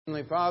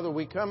Heavenly Father,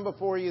 we come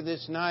before you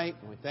this night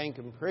and we thank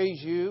and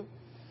praise you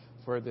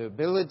for the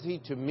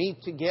ability to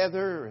meet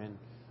together and,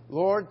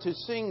 Lord, to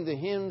sing the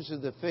hymns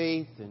of the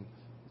faith and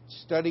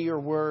study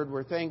your word.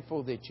 We're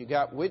thankful that you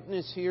got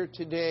witness here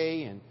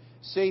today and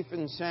safe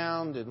and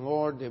sound, and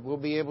Lord, that we'll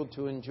be able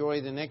to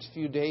enjoy the next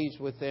few days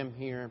with them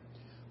here.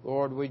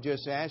 Lord, we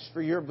just ask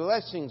for your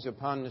blessings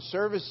upon the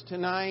service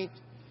tonight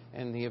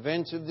and the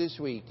events of this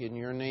week. In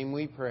your name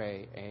we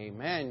pray.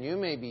 Amen. You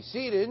may be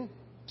seated.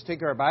 Let's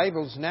take our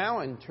Bibles now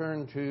and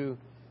turn to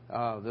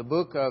the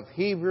book of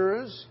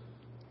Hebrews.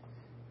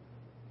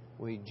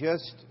 We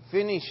just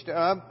finished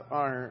up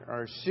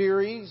our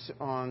series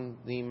on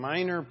the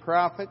minor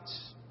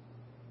prophets.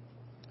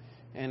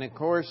 And of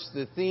course,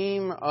 the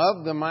theme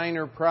of the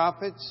minor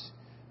prophets,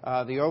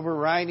 the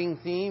overriding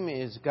theme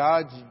is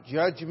God's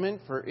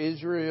judgment for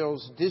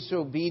Israel's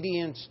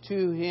disobedience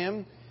to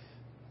Him.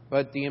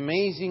 But the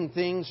amazing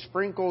thing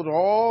sprinkled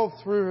all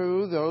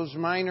through those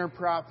minor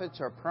prophets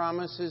are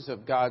promises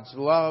of God's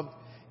love,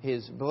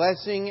 His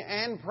blessing,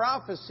 and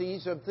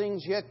prophecies of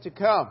things yet to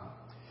come.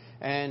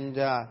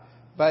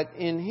 But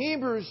in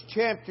Hebrews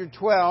chapter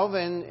 12,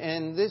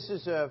 and this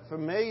is a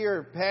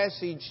familiar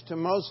passage to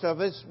most of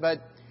us, but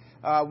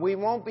we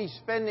won't be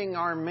spending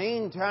our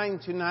main time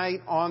tonight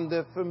on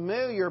the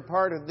familiar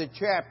part of the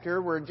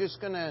chapter. We're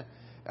just going to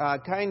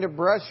kind of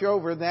brush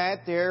over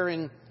that there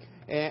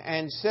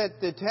and set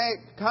the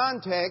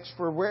context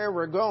for where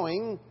we're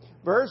going.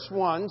 Verse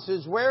 1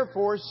 says,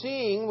 "Wherefore,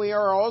 seeing we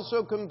are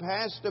also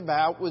compassed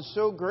about with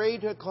so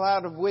great a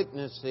cloud of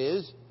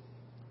witnesses,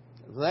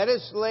 let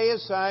us lay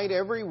aside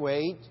every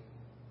weight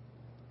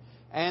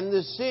and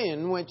the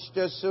sin which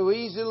does so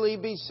easily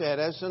beset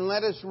us, and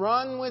let us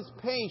run with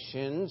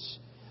patience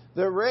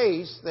the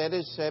race that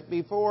is set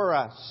before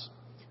us,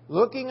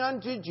 looking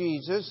unto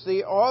Jesus,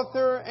 the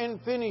author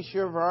and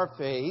finisher of our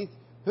faith,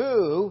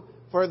 who,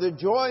 for the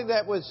joy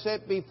that was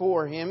set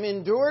before Him,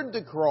 endured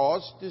the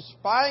cross,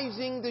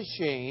 despising the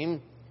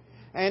shame,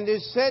 and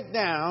is set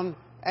down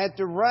at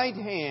the right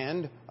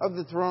hand of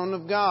the throne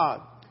of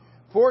God.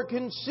 For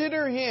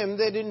consider Him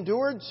that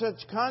endured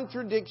such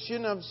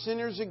contradiction of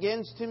sinners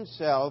against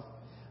Himself,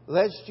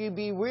 lest ye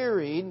be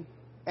wearied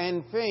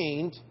and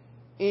faint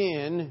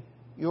in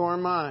your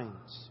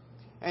minds."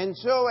 And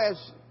so as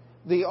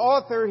the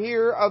author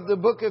here of the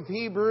book of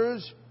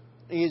Hebrews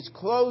is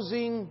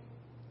closing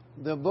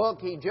the book,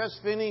 he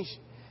just finished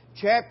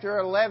chapter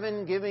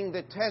 11, giving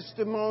the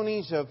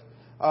testimonies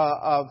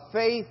of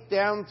faith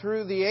down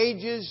through the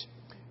ages.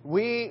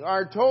 We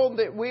are told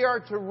that we are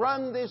to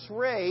run this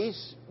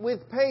race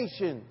with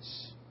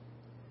patience.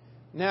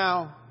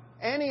 Now,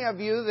 any of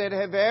you that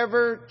have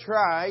ever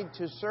tried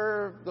to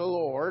serve the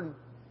Lord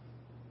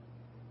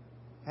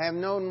have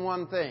known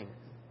one thing.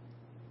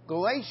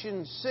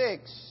 Galatians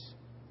 6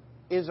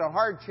 is a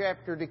hard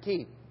chapter to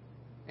keep.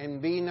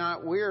 "And be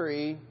not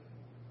weary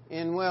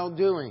in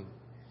well-doing."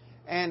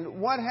 And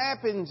what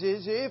happens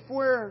is, if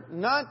we're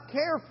not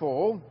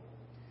careful,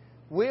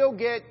 we'll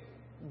get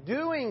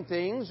doing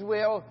things,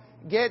 we'll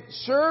get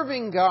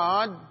serving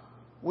God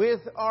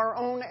with our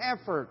own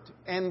effort.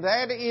 And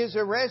that is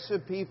a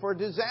recipe for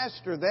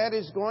disaster. That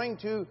is going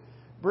to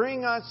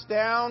bring us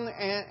down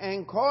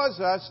and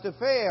cause us to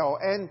fail.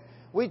 And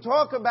we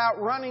talk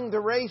about running the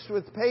race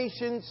with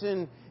patience,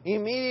 and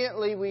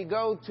immediately we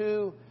go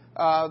to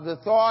the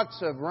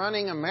thoughts of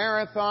running a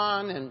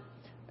marathon.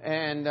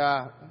 And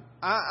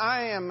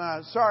I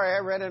am sorry, I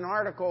read an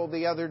article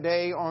the other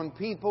day on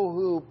people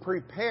who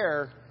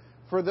prepare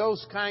for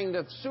those kind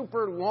of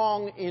super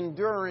long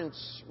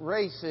endurance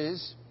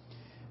races.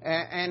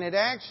 And it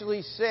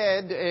actually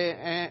said,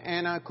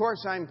 and of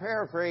course I'm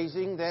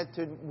paraphrasing, that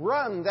to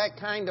run that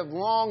kind of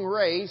long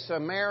race, a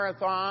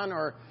marathon,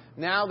 or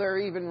now they're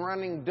even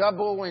running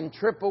double and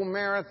triple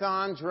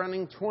marathons,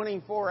 running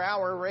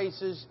 24-hour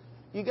races,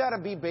 you got to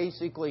be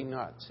basically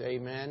nuts.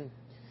 Amen.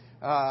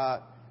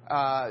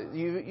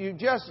 You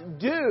just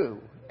do.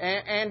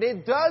 And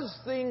it does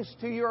things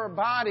to your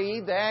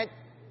body that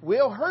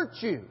will hurt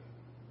you.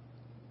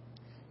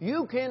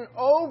 You can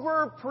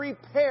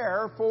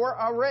over-prepare for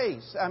a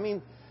race. I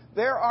mean,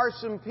 there are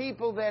some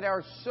people that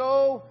are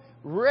so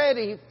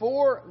ready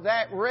for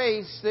that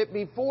race that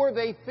before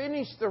they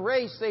finish the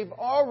race, they've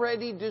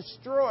already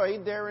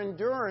destroyed their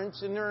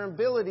endurance and their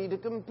ability to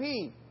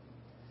compete.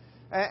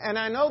 And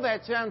I know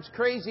that sounds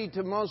crazy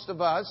to most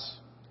of us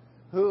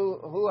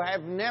who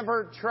have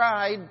never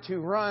tried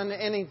to run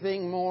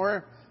anything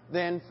more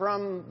than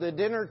from the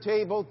dinner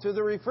table to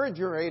the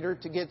refrigerator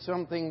to get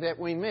something that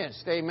we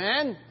missed.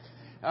 Amen?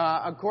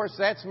 Of course,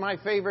 that's my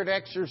favorite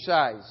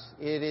exercise.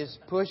 It is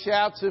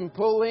push-outs and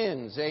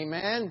pull-ins.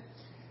 Amen?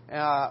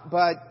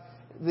 But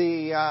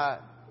the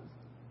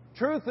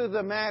truth of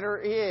the matter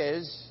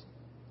is,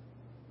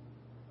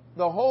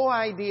 the whole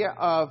idea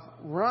of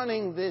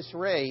running this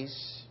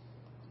race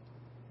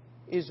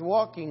is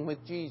walking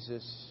with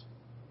Jesus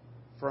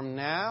from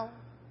now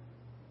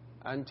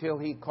until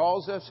He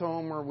calls us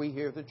home or we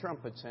hear the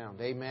trumpet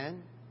sound.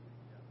 Amen?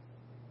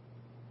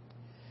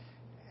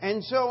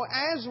 And so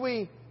as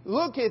we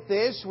look at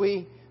this,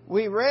 we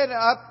read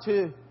up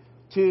to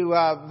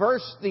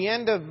the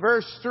end of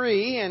verse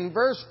 3. And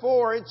verse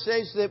 4, it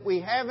says that we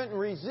haven't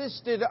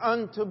resisted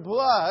unto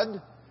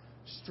blood,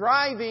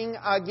 striving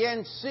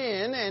against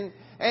sin.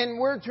 And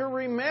we're to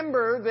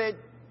remember that,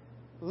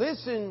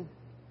 listen,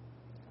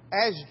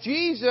 as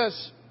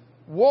Jesus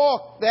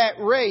walked that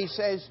race,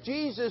 as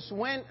Jesus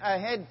went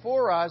ahead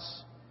for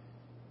us,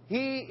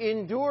 He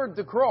endured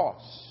the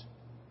cross.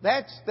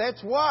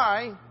 That's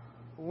why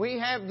we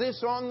have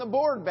this on the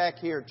board back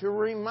here, to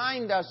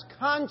remind us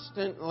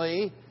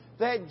constantly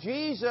that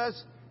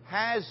Jesus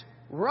has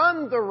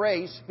run the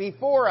race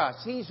before us.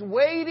 He's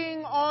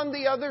waiting on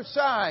the other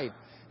side.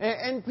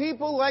 And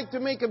people like to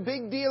make a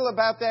big deal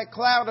about that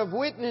cloud of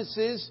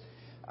witnesses.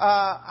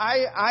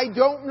 I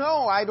don't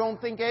know. I don't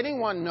think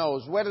anyone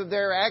knows whether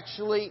they're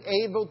actually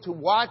able to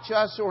watch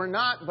us or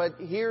not. But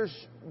here's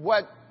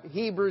what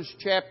Hebrews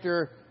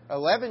chapter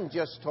 11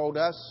 just told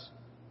us.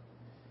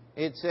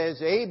 It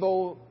says,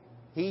 Abel,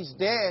 he's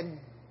dead,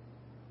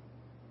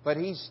 but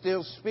he's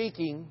still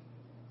speaking.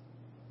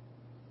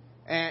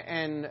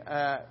 And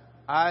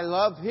I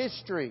love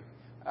history.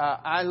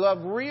 I love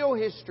real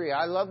history.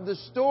 I love the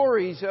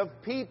stories of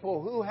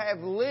people who have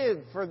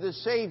lived for the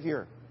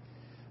Savior.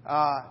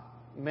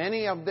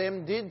 Many of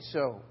them did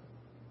so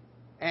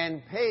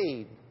and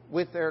paid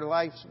with their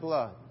life's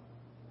blood,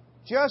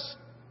 just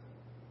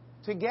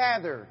to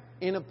gather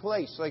in a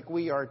place like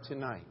we are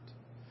tonight.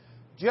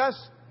 Just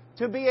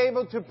to be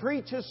able to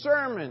preach a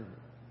sermon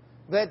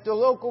that the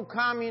local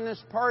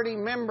Communist Party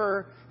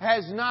member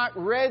has not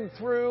read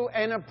through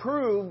and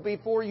approved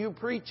before you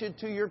preach it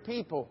to your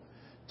people.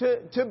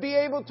 To be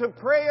able to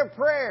pray a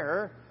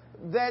prayer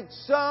that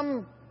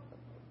some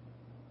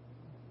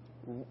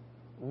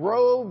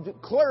robed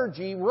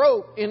clergy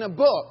wrote in a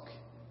book.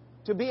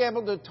 To be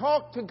able to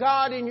talk to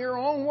God in your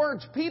own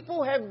words.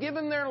 People have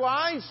given their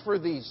lives for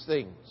these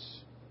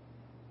things.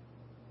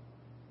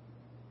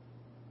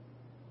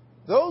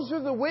 Those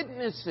are the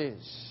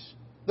witnesses.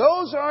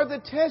 Those are the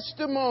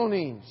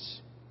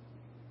testimonies.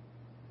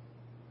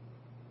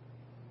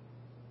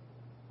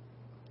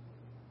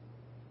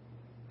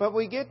 But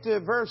we get to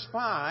verse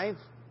 5,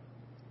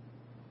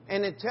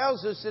 and it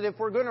tells us that if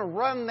we're going to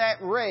run that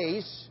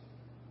race,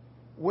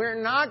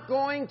 we're not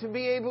going to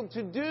be able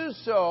to do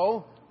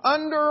so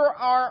under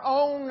our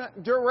own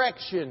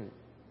direction.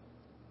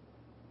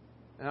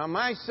 Now,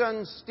 my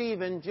son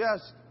Stephen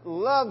just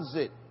loves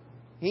it.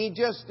 He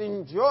just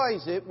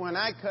enjoys it when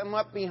I come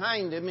up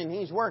behind him and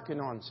he's working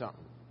on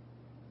something.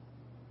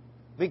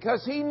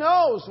 Because he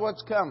knows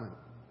what's coming.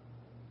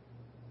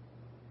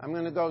 I'm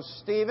going to go,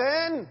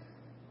 Stephen?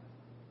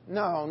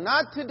 No,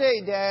 not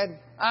today, Dad.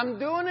 I'm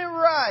doing it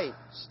right.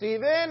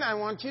 Stephen, I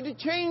want you to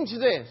change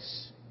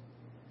this.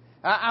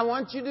 I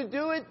want you to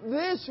do it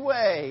this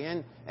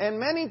way. And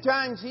many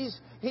times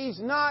he's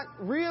not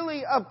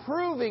really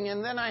approving.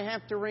 And then I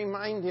have to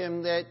remind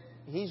him that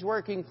he's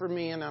working for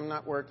me and I'm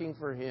not working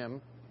for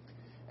him.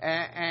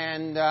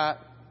 And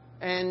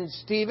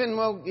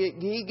Stephen,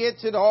 he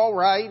gets it all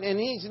right. And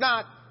he's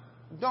not,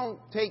 don't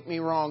take me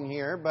wrong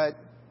here, but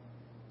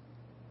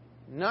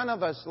none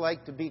of us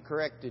like to be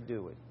corrected,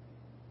 do we?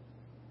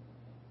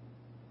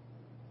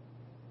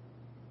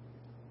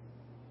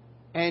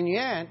 And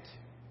yet,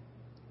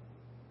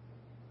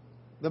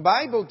 the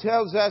Bible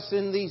tells us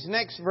in these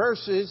next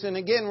verses, and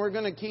again we're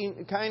going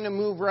to kind of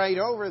move right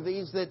over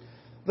these, that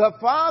the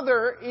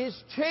Father is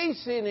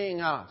chastening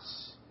us.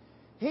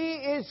 He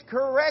is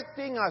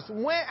correcting us.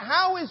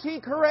 How is He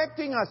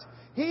correcting us?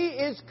 He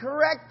is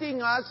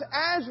correcting us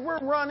as we're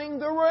running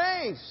the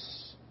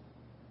race.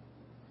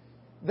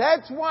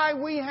 That's why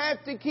we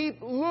have to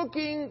keep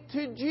looking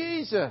to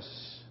Jesus.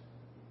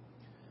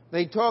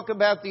 They talk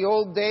about the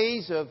old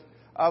days of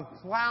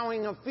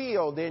plowing a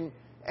field, and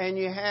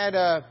you had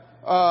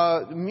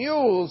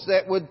mules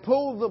that would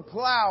pull the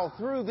plow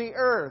through the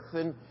earth,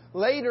 and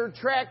later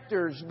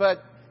tractors.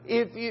 But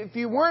if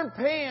you weren't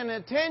paying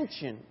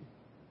attention,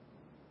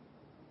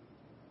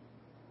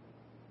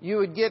 you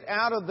would get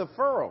out of the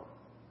furrow.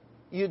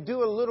 You'd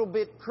do a little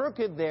bit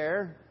crooked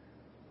there,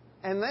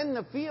 and then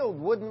the field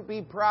wouldn't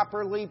be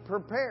properly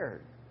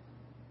prepared.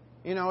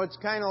 You know, it's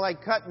kind of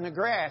like cutting the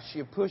grass.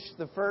 You push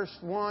the first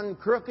one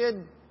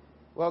crooked.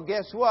 Well,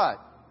 guess what?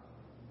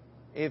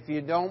 If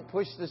you don't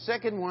push the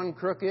second one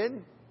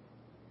crooked,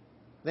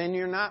 then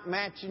you're not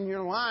matching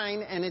your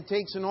line, and it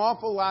takes an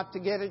awful lot to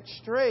get it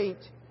straight.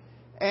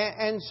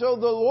 And so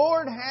the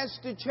Lord has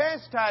to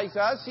chastise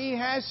us. He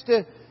has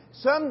to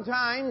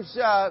sometimes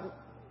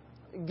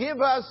give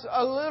us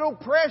a little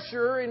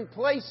pressure in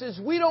places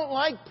we don't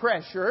like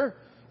pressure.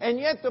 And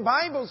yet the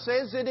Bible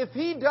says that if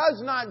He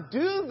does not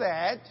do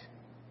that,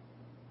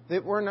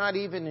 that we're not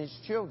even His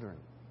children.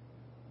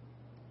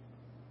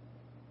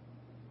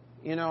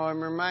 You know, it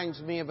reminds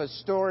me of a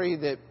story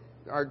that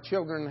our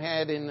children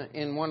had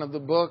in one of the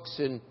books,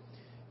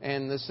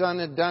 and the son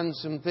had done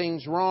some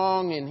things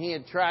wrong, and he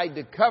had tried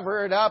to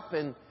cover it up,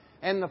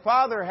 and the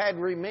father had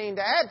remained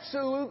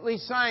absolutely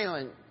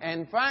silent.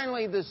 And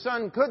finally the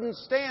son couldn't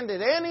stand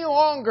it any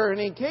longer, and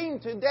he came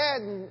to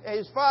Dad and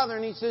his father,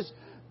 and he says,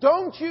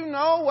 "Don't you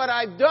know what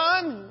I've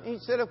done?" He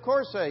said, "Of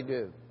course I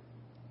do."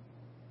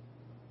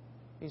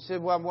 He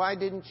said, well, why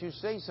didn't you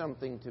say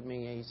something to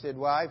me? He said,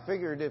 well, I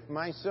figured if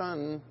my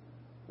son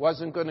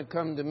wasn't going to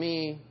come to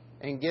me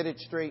and get it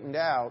straightened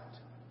out,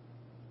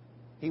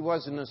 he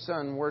wasn't a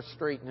son worth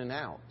straightening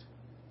out.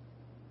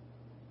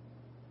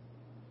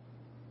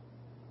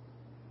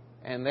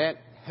 And that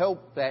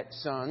helped that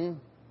son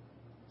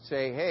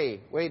say, hey,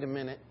 wait a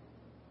minute.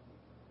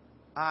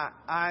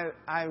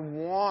 I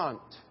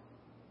want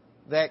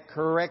that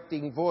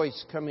correcting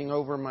voice coming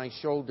over my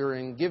shoulder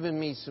and giving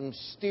me some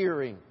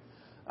steering.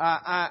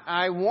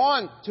 I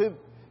want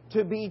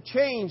to be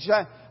changed.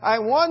 I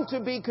want to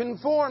be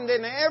conformed.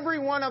 And every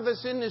one of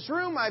us in this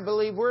room, I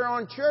believe, we're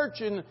on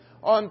church and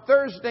on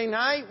Thursday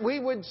night, we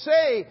would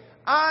say,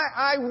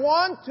 I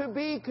want to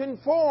be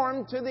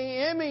conformed to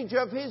the image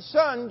of His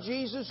Son,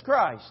 Jesus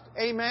Christ.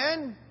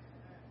 Amen?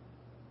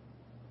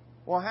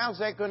 Well, how's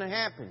that going to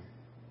happen?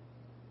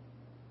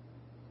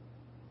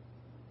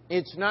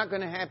 It's not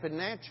going to happen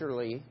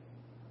naturally.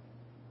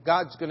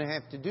 God's going to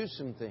have to do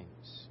some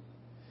things.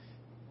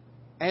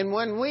 And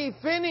when we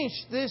finish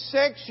this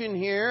section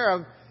here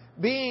of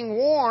being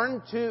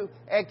warned to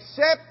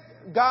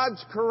accept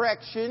God's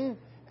correction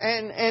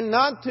and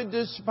not to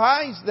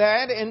despise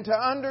that, and to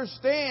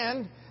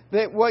understand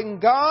that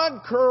when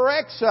God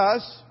corrects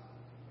us,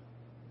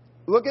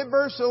 look at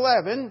verse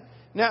 11.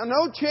 Now,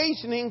 no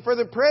chastening for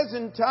the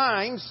present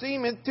time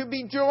seemeth to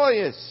be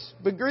joyous,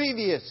 but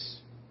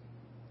grievous.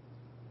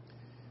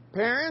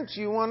 Parents,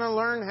 you want to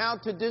learn how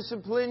to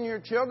discipline your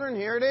children?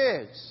 Here it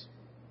is.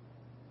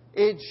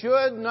 It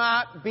should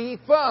not be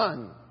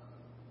fun.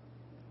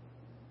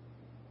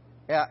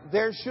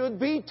 There should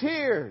be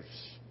tears.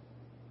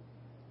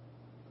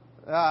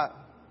 The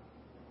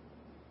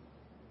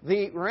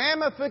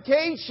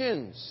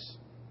ramifications,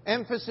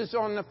 emphasis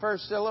on the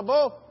first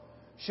syllable,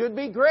 should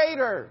be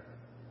greater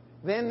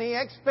than the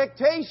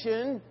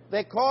expectation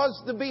that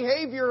caused the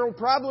behavioral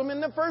problem in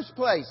the first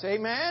place.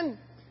 Amen?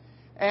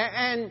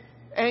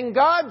 And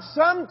God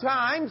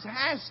sometimes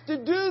has to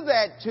do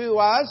that to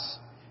us,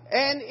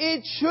 and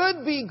it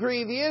should be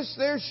grievous.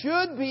 There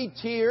should be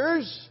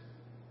tears,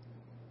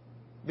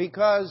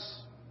 because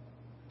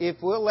if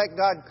we'll let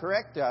God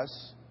correct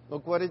us,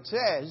 look what it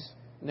says.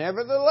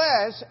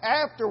 Nevertheless,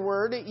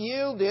 afterward it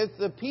yieldeth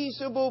the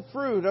peaceable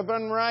fruit of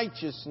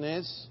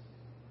unrighteousness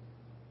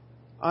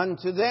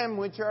unto them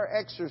which are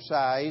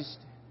exercised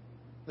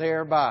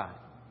thereby.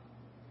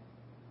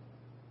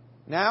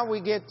 Now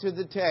we get to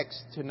the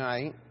text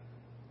tonight.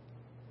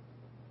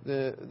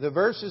 The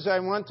verses I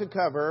want to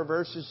cover,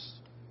 verses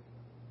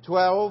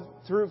 12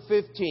 through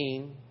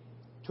 15,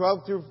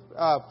 12 through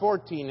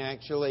 14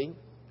 actually.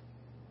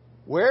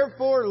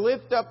 Wherefore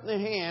lift up the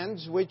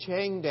hands which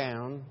hang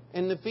down,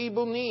 and the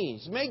feeble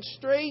knees. Make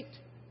straight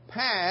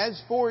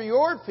paths for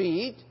your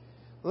feet,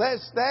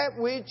 lest that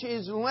which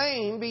is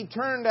lame be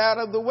turned out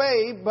of the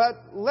way,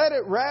 but let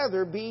it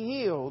rather be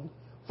healed.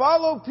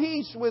 Follow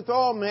peace with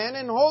all men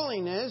and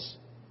holiness,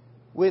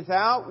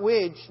 without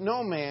which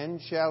no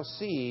man shall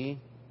see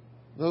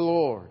the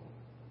Lord.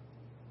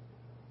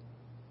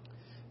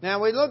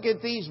 Now we look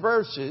at these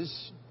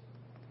verses,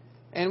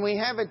 and we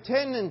have a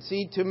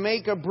tendency to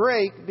make a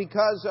break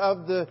because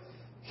of the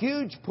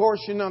huge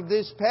portion of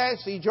this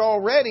passage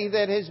already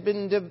that has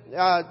been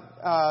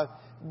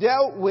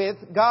dealt with,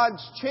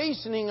 God's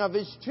chastening of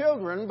His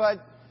children.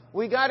 But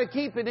we got to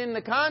keep it in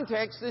the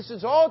context. This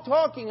is all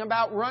talking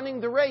about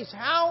running the race.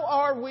 How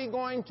are we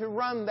going to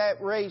run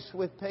that race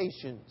with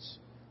patience?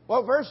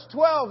 Well, verse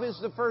 12 is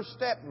the first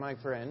step, my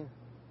friend.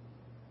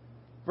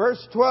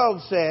 Verse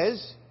 12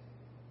 says,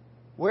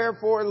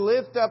 wherefore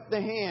lift up the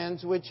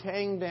hands which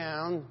hang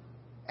down,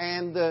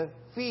 and the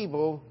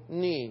feeble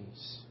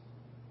knees.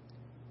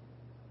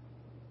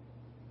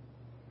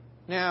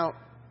 Now,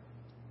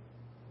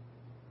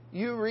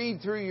 you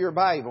read through your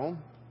Bible,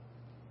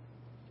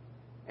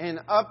 and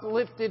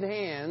uplifted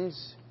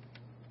hands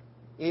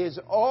is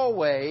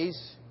always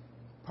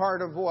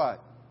part of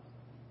what?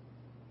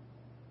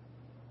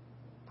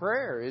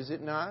 Prayer, is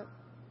it not?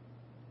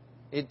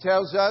 It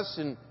tells us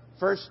in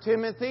 1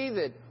 Timothy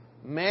that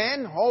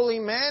men, holy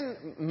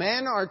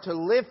men are to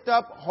lift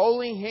up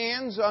holy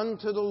hands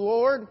unto the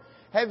Lord.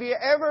 Have you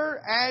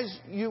ever, as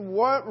you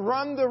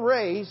run the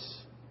race,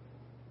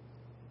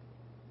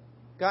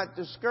 got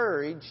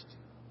discouraged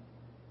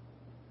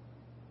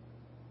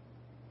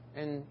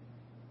and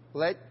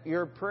let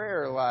your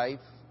prayer life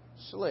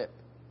slip?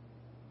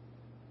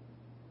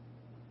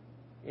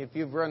 If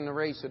you've run the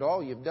race at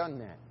all, you've done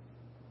that.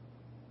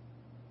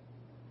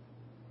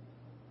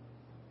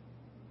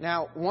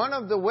 Now, one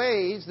of the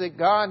ways that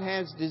God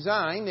has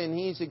designed, and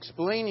He's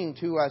explaining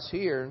to us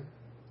here,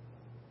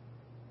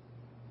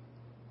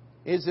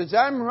 is as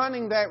I'm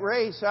running that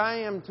race,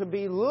 I am to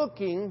be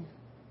looking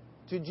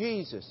to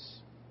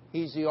Jesus.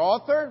 He's the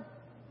author.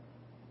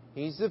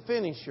 He's the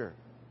finisher.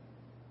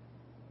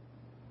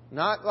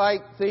 Not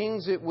like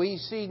things that we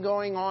see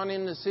going on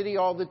in the city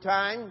all the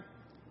time.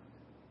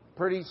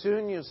 Pretty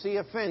soon you'll see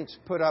a fence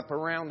put up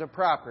around a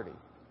property.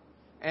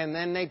 And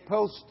then they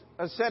post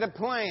a set of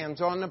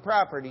plans on the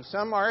property.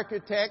 Some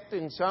architect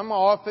in some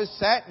office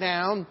sat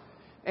down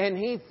And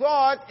he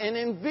thought and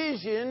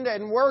envisioned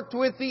and worked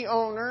with the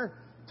owner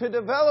to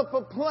develop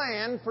a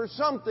plan for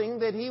something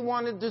that he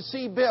wanted to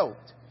see built.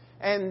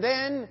 And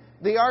then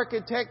the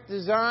architect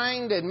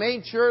designed and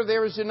made sure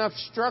there was enough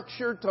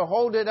structure to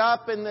hold it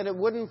up and that it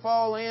wouldn't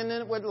fall in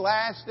and it would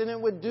last and it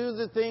would do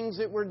the things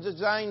it were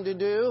designed to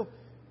do.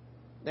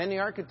 Then the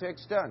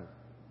architect's done.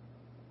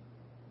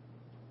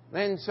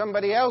 Then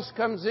somebody else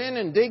comes in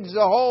and digs the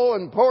hole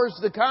and pours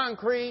the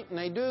concrete and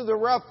they do the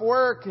rough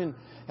work and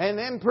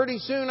then pretty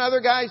soon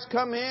other guys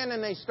come in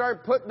and they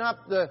start putting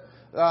up the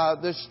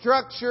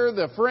structure,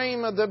 the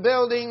frame of the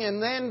building,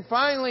 and then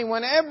finally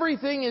when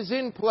everything is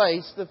in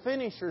place, the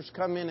finishers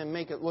come in and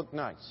make it look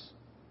nice.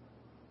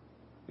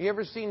 You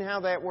ever seen how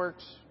that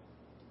works?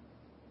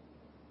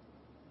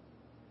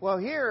 Well,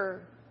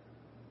 here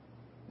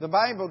the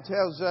Bible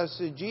tells us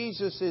that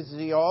Jesus is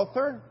the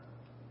author.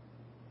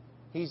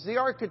 He's the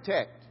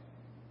architect.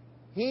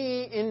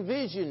 He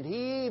envisioned.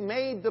 He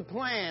made the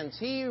plans.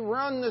 He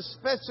run the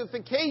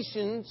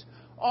specifications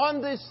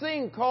on this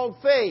thing called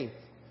faith.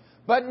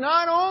 But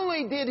not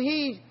only did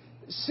He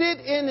sit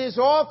in His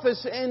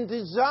office and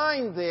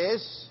design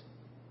this,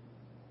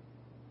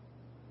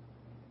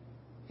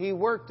 He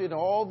worked it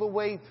all the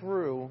way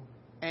through,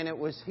 and it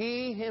was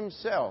He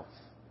Himself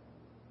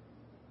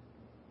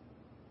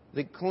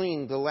that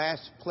cleaned the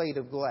last plate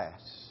of glass,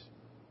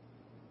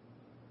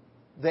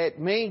 that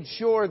made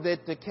sure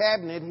that the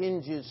cabinet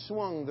hinges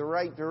swung the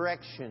right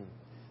direction,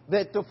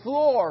 that the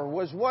floor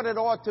was what it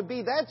ought to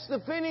be. That's the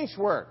finish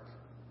work.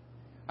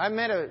 I've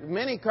met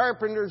many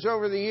carpenters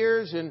over the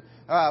years, and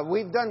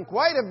we've done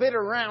quite a bit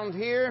around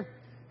here,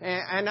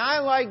 and I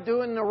like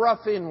doing the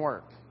rough-in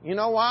work. You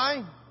know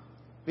why?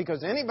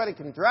 Because anybody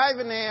can drive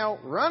a nail,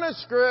 run a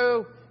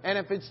screw, and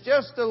if it's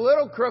just a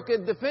little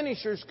crooked, the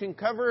finishers can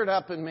cover it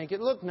up and make it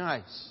look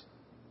nice.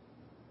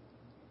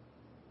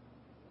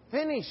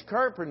 Finished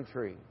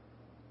carpentry.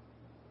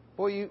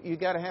 Boy, you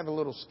got to have a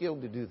little skill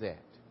to do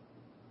that.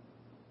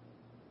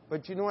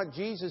 But you know what?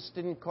 Jesus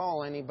didn't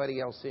call anybody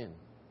else in.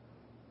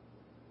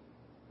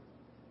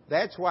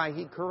 That's why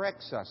He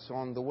corrects us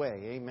on the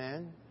way.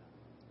 Amen?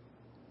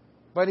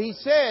 But He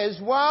says,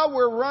 while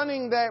we're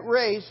running that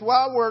race,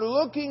 while we're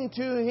looking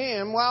to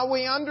Him, while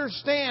we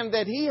understand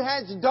that He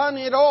has done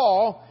it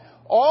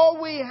all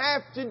we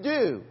have to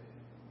do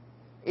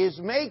is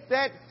make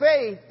that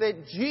faith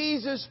that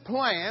Jesus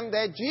planned,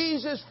 that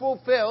Jesus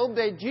fulfilled,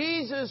 that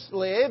Jesus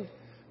lived,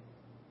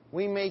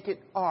 we make it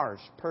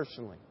ours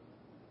personally.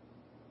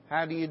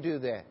 How do you do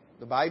that?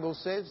 The Bible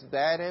says,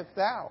 that if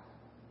thou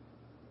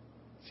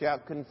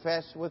shalt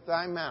confess with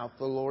thy mouth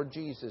the Lord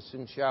Jesus,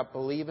 and shalt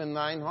believe in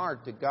thine heart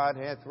that God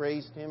hath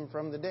raised Him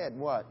from the dead,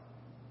 what?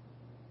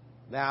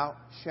 Thou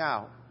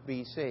shalt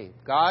be saved.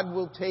 God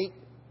will take,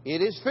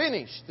 it is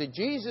finished, that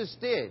Jesus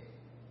did,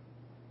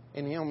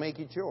 and He'll make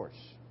it yours.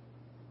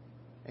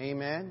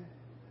 Amen?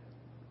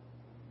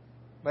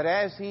 But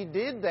as He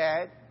did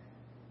that,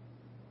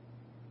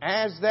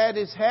 as that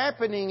is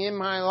happening in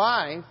my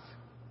life,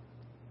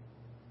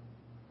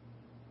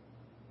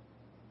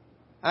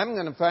 I'm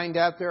going to find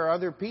out there are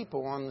other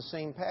people on the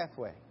same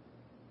pathway.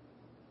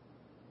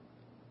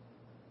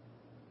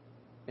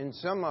 And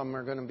some of them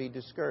are going to be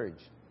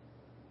discouraged.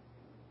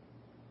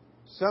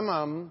 Some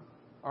of them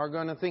are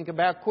going to think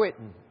about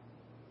quitting.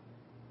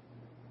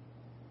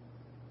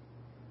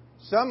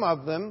 Some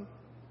of them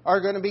are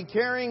going to be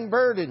carrying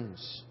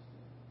burdens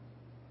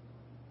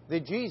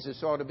that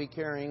Jesus ought to be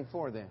carrying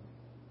for them.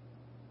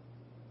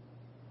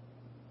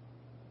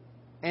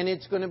 And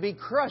it's going to be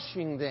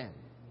crushing them.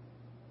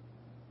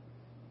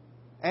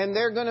 And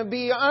they're going to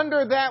be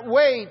under that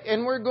weight,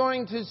 and we're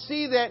going to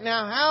see that.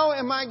 Now, how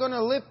am I going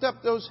to lift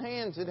up those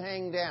hands that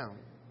hang down?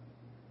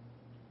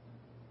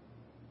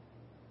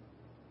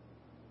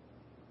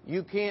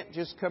 You can't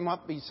just come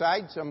up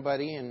beside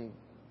somebody and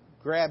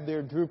grab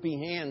their droopy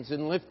hands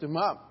and lift them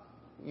up.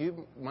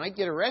 You might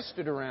get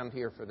arrested around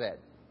here for that.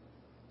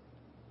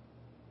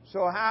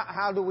 So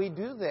how do we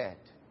do that?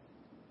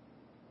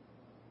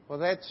 Well,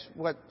 that's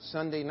what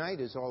Sunday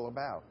night is all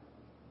about.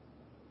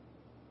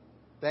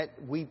 That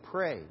we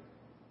pray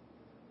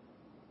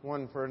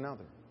one for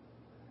another.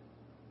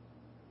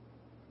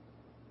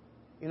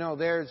 You know,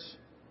 there's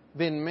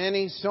been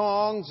many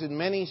songs and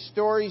many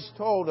stories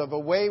told of a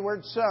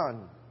wayward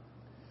son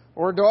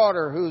or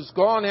daughter who's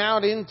gone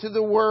out into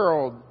the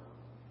world,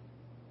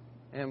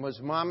 and it was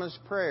Mama's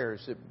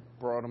prayers that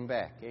brought them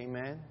back.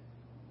 Amen?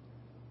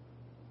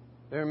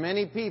 There are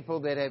many people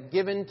that have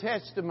given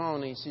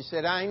testimonies. He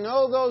said, I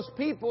know those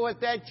people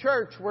at that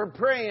church were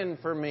praying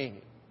for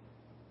me.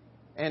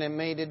 And it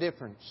made a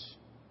difference.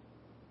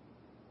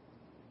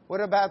 What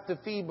about the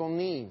feeble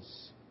knees?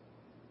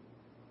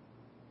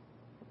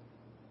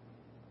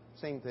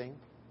 Same thing.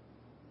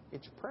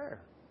 It's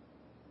prayer.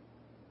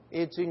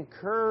 It's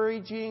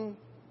encouraging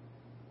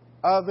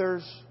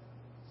others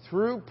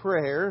through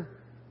prayer,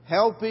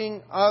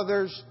 helping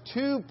others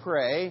to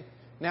pray.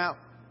 Now,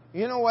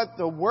 you know what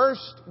the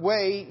worst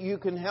way you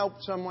can help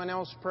someone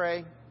else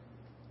pray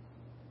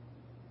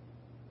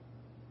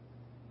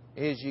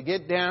is you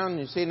get down and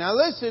you say, now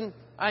listen,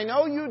 I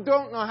know you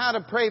don't know how to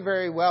pray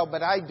very well,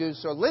 but I do.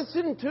 So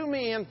listen to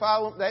me and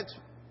follow.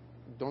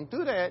 Don't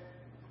do that.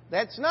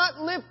 That's not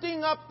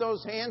lifting up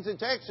those hands.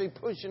 It's actually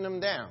pushing them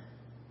down.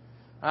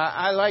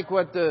 I like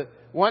what the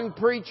one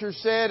preacher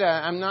said.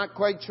 I'm not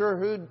quite sure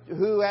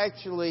who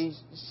actually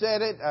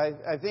said it.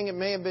 I think it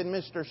may have been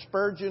Mr.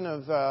 Spurgeon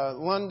of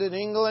London,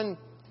 England.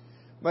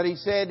 But he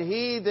said,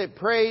 he that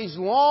prays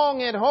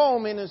long at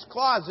home in his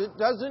closet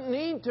doesn't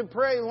need to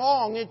pray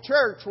long at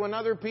church when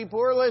other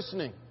people are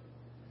listening.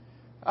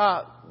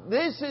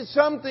 This is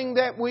something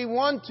that we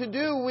want to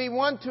do. We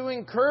want to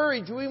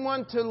encourage. We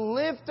want to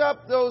lift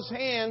up those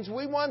hands.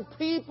 We want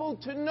people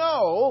to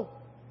know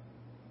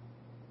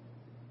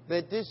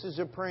that this is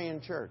a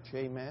praying church.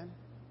 Amen?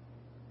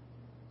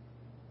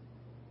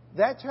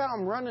 That's how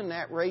I'm running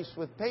that race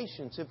with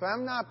patience. If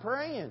I'm not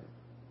praying,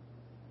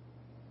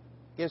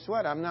 guess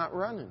what? I'm not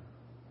running.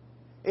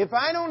 If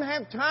I don't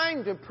have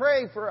time to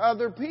pray for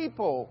other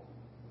people,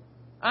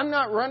 I'm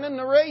not running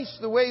the race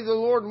the way the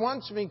Lord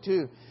wants me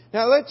to.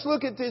 Now let's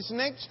look at this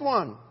next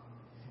one.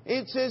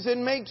 It says,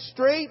 and make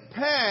straight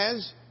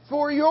paths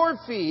for your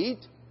feet,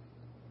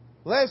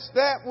 lest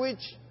that which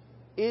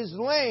is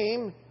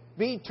lame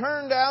be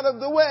turned out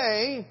of the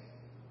way,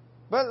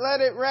 but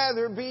let it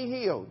rather be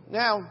healed.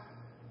 Now,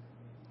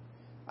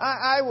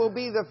 I will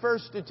be the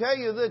first to tell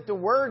you that the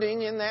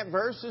wording in that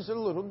verse is a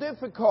little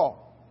difficult.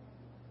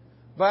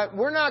 But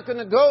we're not going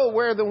to go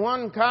where the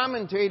one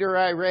commentator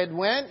I read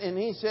went, and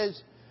he says,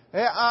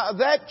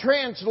 that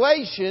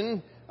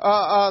translation,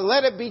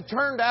 let it be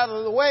turned out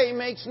of the way,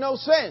 makes no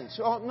sense.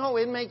 Oh, no,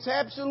 it makes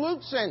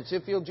absolute sense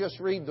if you'll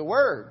just read the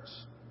words.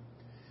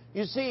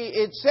 You see,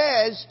 it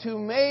says to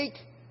make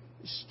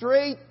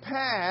straight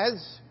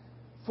paths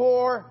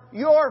for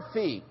your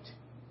feet.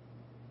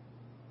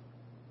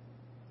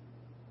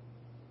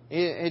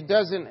 It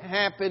doesn't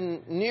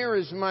happen near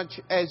as much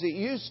as it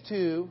used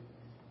to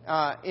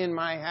in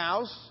my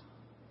house.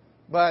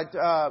 But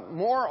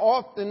more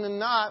often than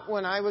not,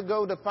 when I would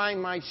go to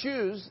find my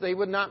shoes, they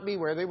would not be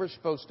where they were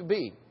supposed to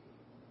be.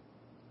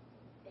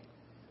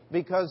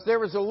 Because there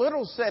was a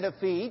little set of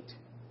feet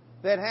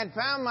that had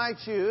found my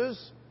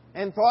shoes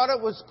and thought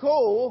it was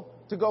cool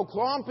to go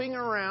clomping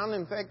around.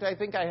 In fact, I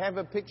think I have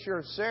a picture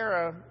of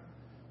Sarah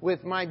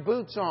with my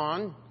boots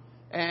on.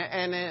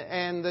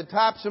 And the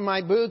tops of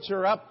my boots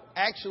are up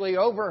actually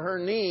over her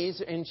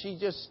knees. And she's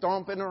just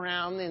stomping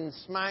around and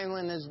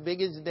smiling as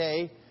big as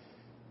day.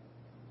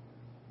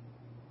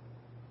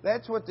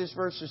 That's what this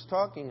verse is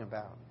talking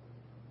about.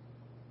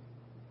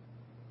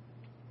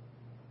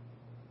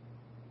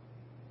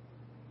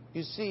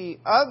 You see,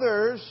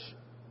 others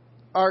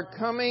are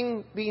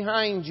coming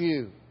behind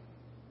you.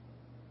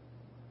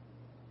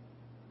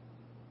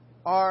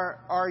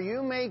 Are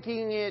you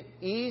making it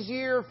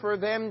easier for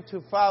them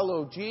to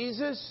follow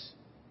Jesus?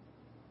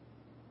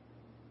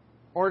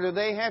 Or do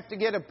they have to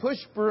get a push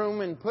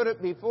broom and put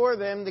it before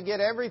them to get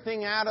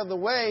everything out of the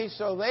way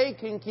so they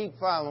can keep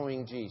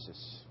following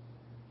Jesus?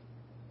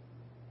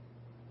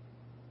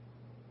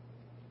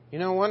 You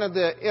know, one of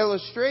the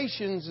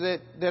illustrations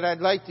that I'd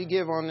like to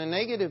give on the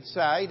negative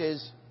side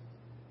is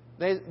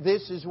that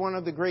this is one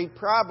of the great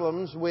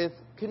problems with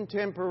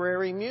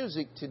contemporary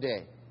music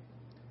today.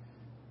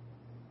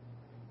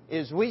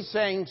 Is we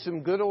sang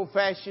some good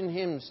old-fashioned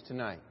hymns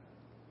tonight.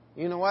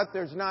 You know what?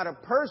 There's not a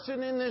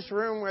person in this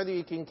room, whether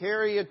you can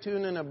carry a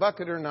tune in a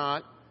bucket or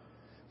not,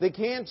 that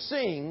can't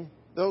sing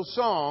those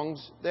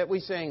songs that we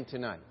sang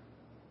tonight.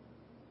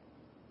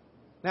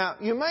 Now,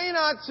 you may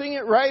not sing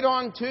it right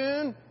on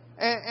tune,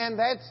 and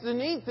that's the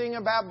neat thing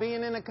about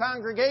being in a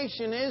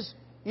congregation is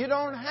you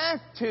don't have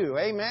to.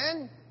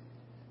 Amen?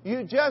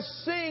 You just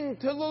sing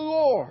to the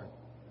Lord.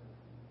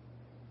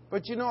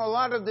 But you know, a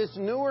lot of this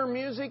newer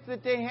music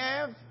that they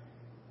have,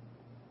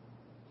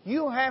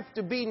 you have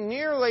to be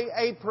nearly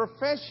a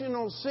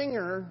professional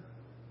singer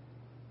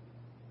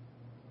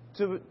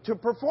to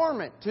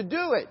perform it, to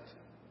do it.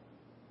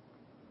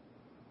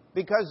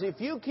 Because if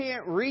you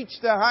can't reach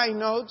the high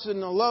notes and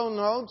the low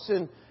notes,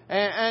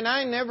 and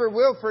I never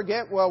will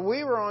forget, well,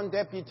 we were on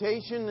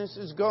deputation. This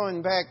is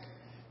going back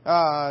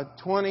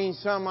 20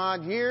 some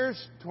odd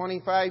years,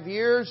 25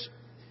 years.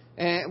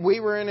 And we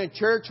were in a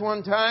church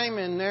one time,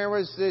 and there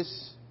was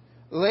this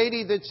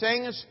lady that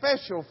sang a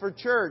special for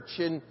church.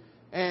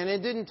 And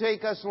it didn't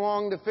take us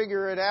long to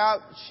figure it out.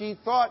 She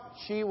thought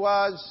she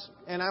was,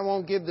 and I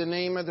won't give the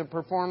name of the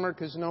performer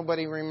because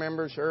nobody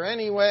remembers her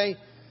anyway,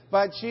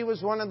 but she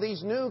was one of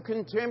these new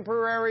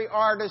contemporary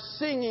artists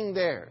singing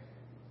there.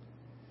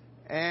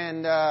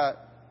 And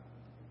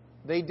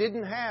they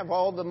didn't have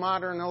all the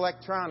modern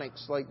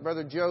electronics like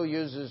Brother Joe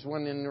uses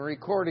when in the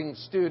recording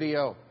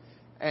studio.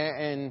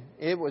 And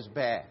it was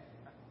bad.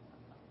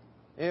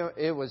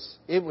 It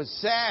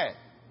was sad.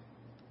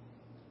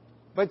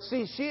 But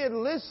see, she had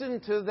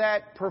listened to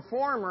that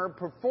performer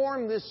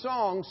perform this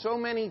song so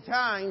many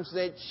times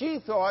that she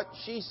thought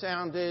she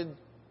sounded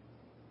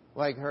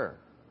like her.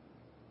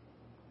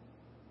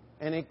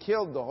 And it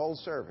killed the whole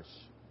service.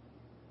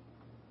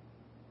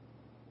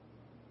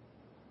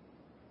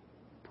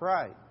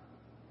 Pride.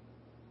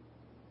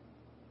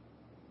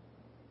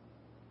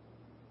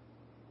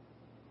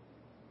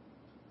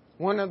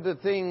 one of the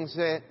things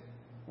that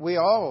we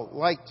all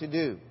like to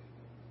do.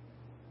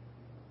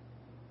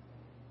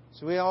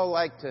 So we all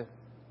like to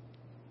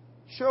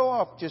show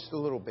off just a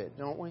little bit,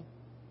 don't we?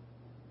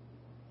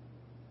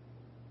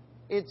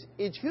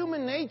 It's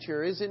human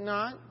nature, is it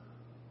not?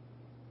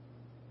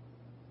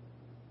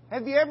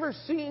 Have you ever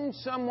seen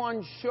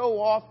someone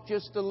show off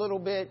just a little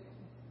bit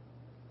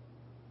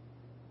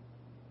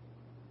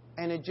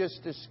and it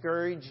just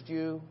discouraged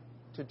you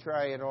to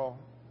try it all?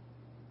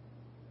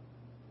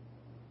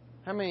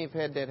 How many have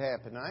had that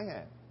happen? I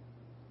have.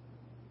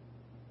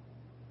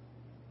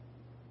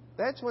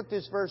 That's what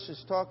this verse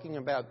is talking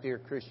about, dear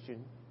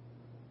Christian.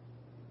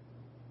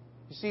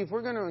 You see, if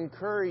we're going to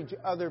encourage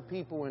other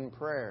people in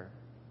prayer,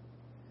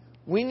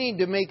 we need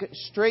to make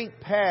straight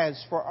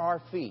paths for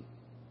our feet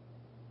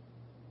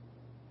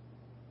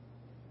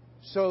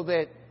so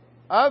that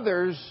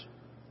others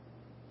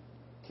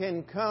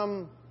can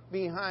come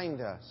behind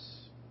us.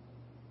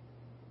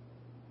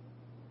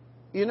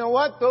 You know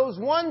what? Those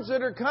ones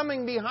that are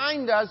coming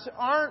behind us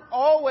aren't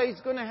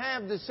always going to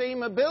have the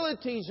same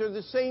abilities or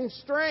the same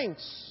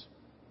strengths.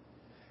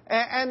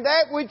 And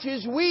that which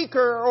is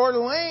weaker or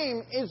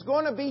lame is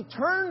going to be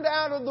turned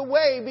out of the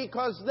way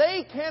because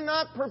they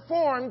cannot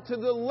perform to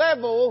the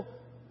level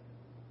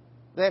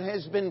that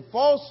has been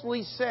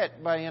falsely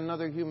set by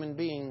another human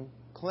being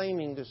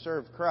claiming to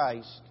serve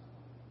Christ,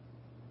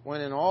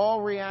 when in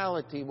all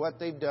reality what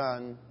they've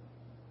done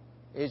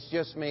is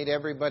just made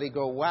everybody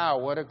go, wow,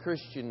 what a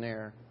Christian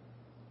there.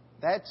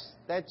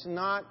 That's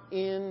not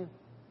in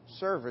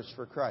service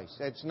for Christ.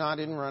 That's not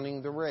in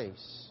running the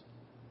race.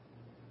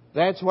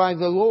 That's why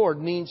the Lord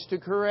needs to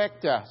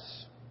correct us.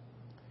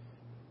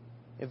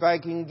 If I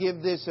can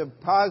give this a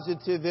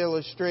positive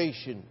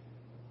illustration.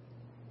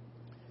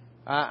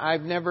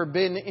 I've never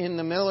been in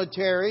the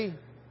military,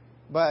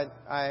 but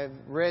I've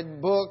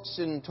read books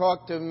and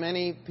talked to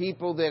many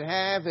people that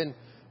have. And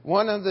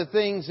one of the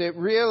things that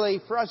really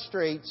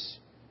frustrates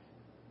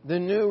the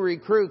new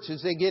recruits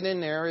as they get in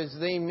there is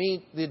they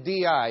meet the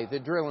DI, the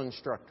drill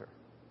instructor.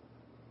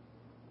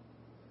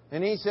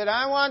 And he said,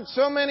 I want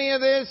so many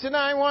of this and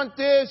I want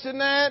this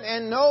and that.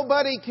 And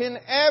nobody can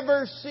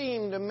ever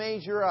seem to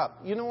measure up.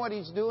 You know what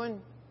he's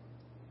doing?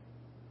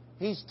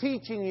 He's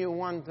teaching you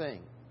one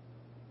thing.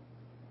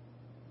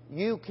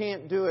 You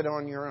can't do it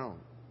on your own.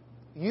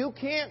 You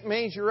can't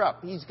measure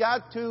up. He's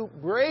got to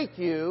break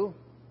you.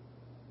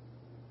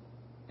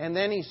 And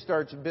then he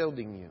starts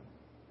building you.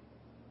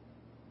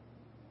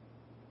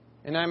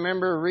 And I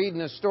remember reading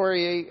a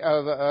story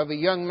of a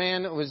young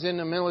man that was in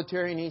the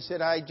military, and he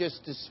said, I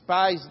just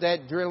despised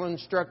that drill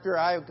instructor.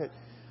 I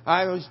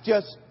was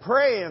just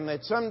praying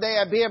that someday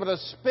I'd be able to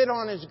spit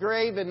on his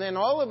grave, and then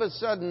all of a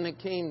sudden it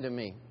came to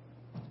me.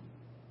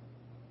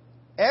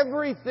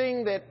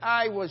 Everything that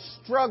I was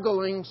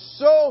struggling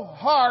so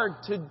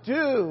hard to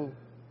do,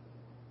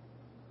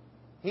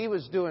 he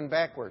was doing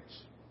backwards.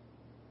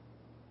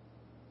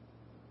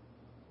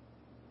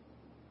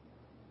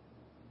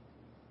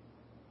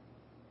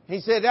 He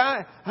said,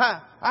 I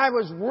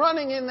was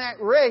running in that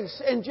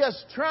race and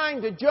just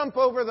trying to jump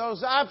over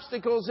those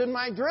obstacles, and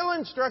my drill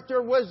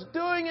instructor was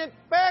doing it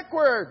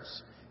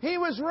backwards. He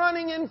was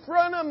running in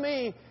front of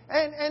me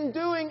and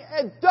doing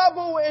a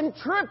double and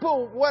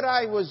triple what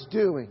I was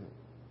doing.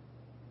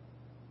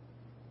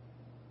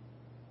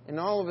 And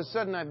all of a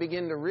sudden I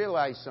began to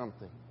realize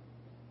something.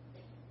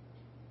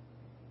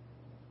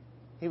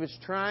 He was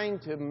trying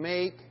to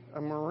make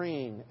a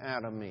Marine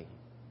out of me.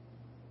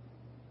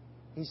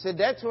 He said,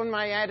 that's when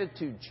my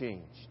attitude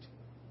changed.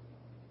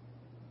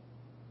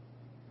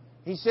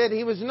 He said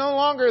he was no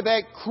longer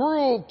that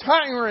cruel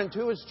tyrant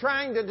who was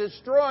trying to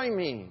destroy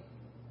me.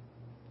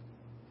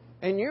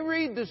 And you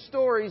read the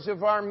stories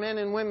of our men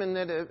and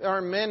women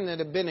our men that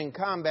have been in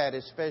combat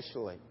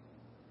especially.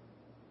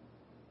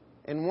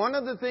 And one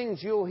of the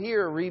things you'll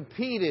hear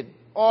repeated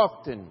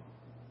often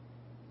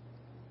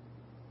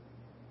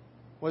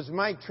was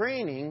my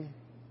training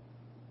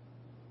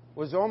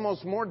was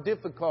almost more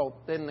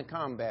difficult than the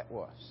combat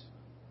was.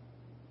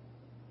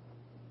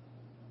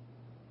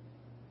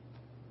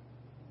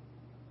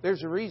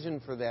 There's a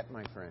reason for that,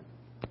 my friend.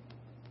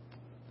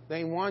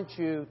 They want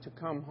you to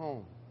come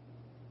home.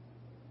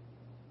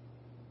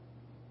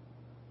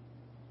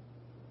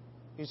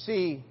 You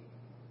see,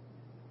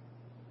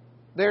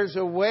 there's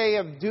a way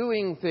of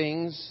doing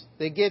things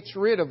that gets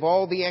rid of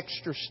all the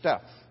extra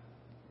stuff.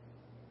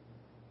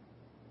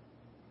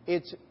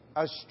 It's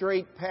a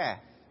straight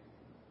path.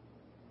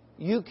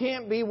 You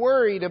can't be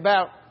worried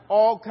about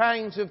all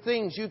kinds of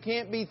things. You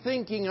can't be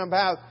thinking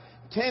about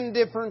 10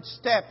 different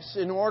steps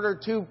in order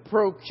to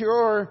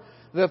procure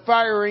the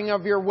firing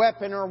of your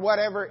weapon or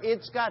whatever.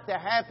 It's got to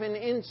happen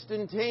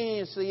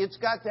instantaneously. It's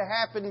got to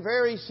happen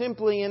very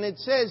simply. And it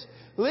says,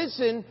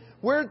 listen,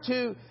 we're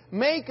to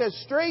make a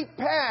straight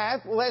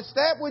path lest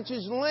that which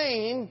is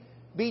lame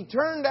be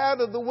turned out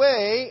of the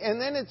way.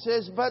 And then it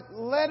says, but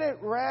let it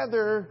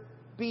rather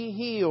be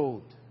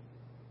healed.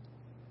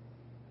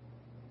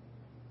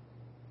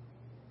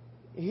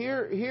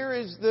 Here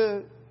is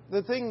the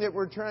thing that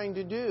we're trying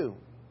to do.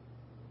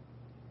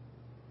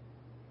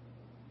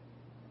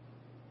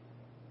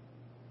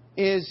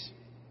 is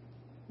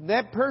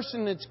that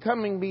person that's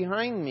coming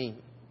behind me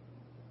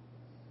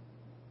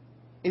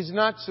is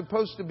not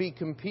supposed to be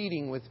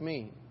competing with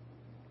me.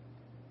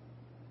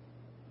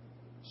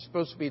 It's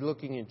supposed to be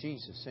looking at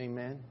Jesus.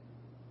 Amen.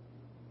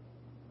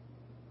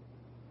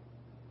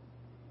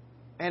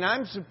 And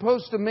I'm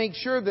supposed to make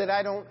sure that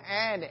I don't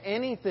add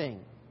anything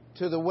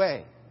to the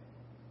way.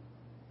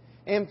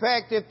 In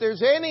fact, if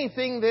there's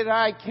anything that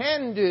I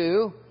can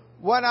do,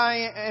 what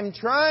I am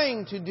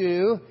trying to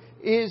do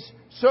is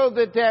so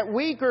that that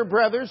weaker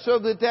brother, so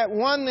that that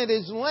one that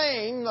is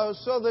lame,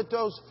 so that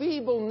those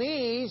feeble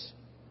knees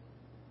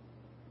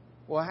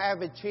will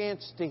have a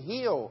chance to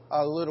heal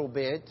a little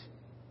bit,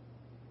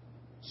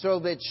 so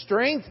that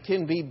strength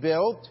can be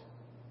built,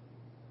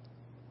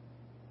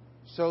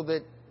 so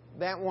that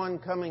that one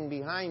coming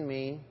behind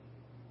me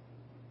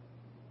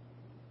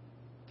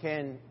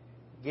can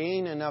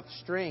gain enough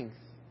strength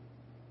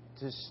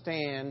to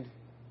stand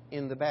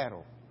in the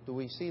battle. Do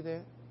we see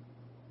that?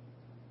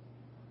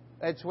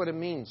 That's what it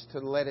means to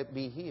let it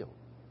be healed.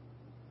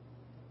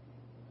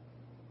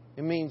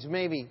 It means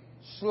maybe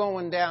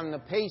slowing down the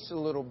pace a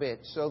little bit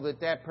so that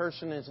that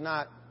person is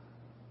not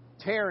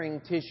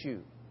tearing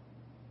tissue,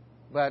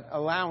 but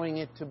allowing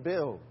it to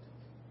build.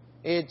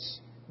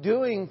 It's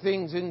doing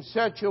things in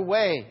such a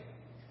way,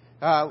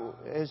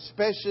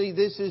 especially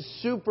this is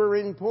super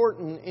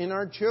important in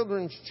our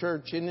children's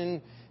church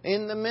and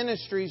in the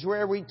ministries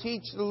where we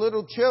teach the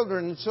little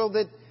children so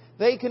that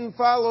they can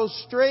follow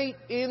straight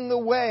in the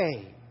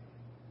way.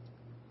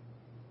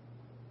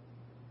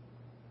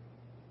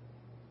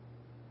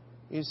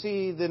 You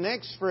see, the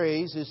next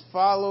phrase is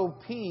follow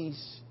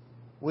peace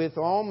with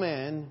all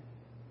men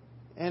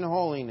and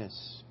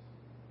holiness.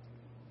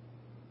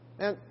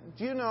 Now,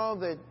 do you know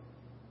that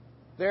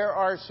there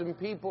are some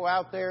people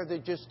out there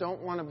that just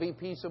don't want to be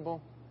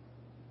peaceable?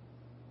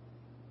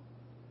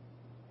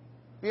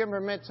 Have you ever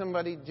met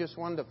somebody who just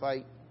wanted to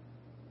fight?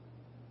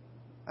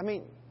 I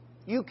mean,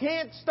 you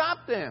can't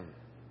stop them.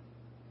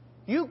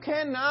 You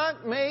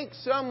cannot make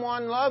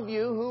someone love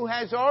you who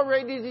has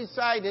already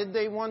decided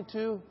they want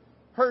to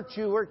hurt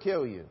you or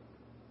kill you.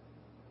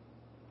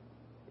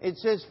 It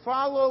says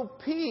follow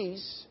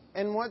peace,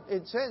 and what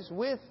it says,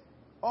 with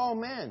all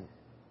men.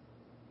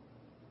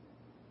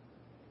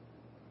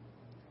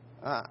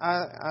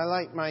 I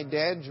like my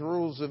dad's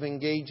rules of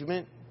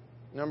engagement.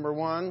 Number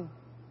 1,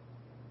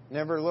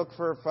 never look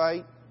for a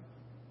fight.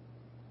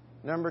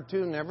 Number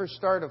 2, never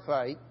start a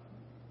fight.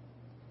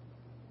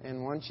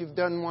 And once you've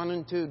done 1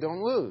 and 2,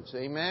 don't lose.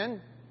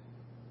 Amen?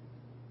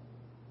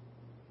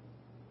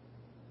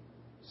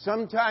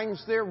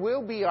 Sometimes there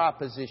will be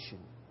opposition.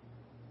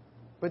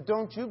 But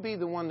don't you be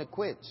the one that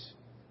quits.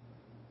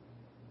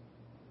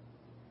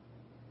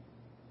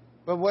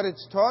 But what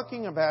it's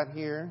talking about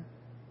here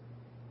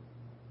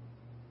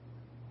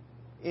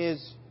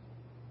is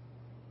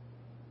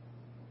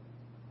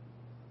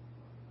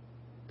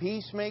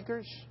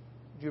peacemakers.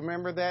 Do you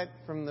remember that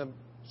from the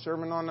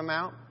Sermon on the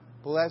Mount?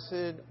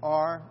 Blessed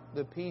are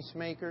the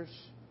peacemakers.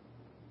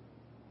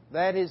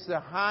 That is the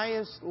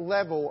highest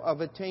level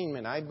of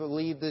attainment. I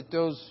believe that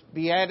those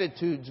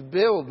Beatitudes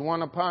build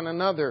one upon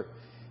another.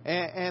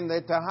 And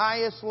that the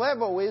highest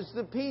level is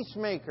the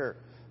peacemaker.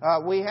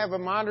 We have a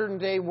modern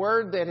day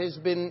word that has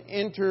been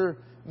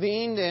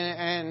intervened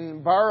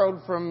and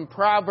borrowed from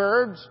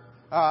Proverbs.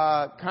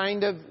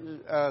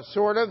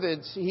 Sort of.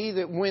 It's he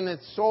that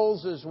winneth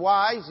souls is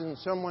wise. And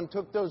someone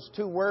took those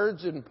 2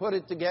 words and put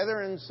it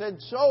together and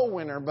said soul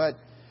winner. But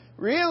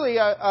really,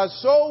 a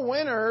soul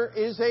winner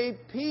is a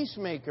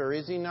peacemaker,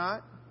 is he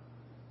not?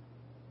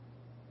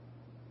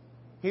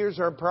 Here's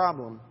our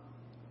problem.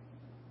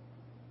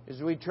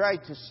 Is we try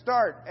to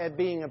start at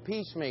being a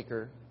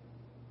peacemaker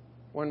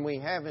when we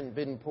haven't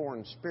been poor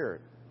in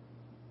spirit.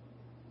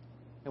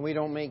 And we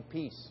don't make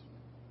peace.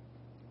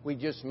 We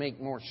just make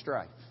more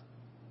strife.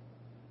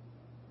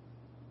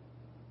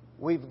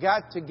 We've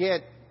got to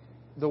get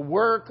the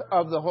work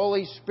of the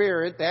Holy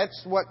Spirit.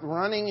 That's what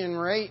running in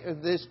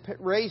this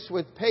race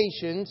with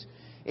patience.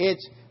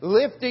 It's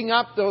lifting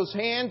up those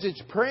hands.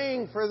 It's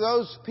praying for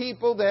those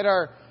people that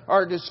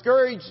are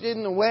discouraged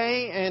in the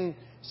way. And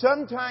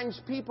sometimes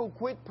people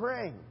quit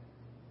praying.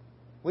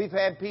 We've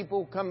had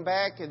people come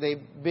back and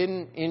they've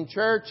been in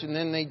church and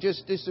then they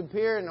just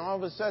disappear and all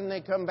of a sudden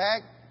they come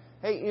back.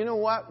 Hey, you know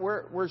what?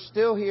 We're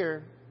still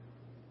here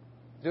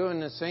doing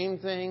the same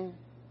thing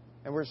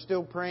and we're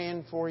still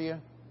praying for you.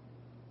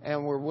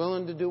 And we're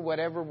willing to do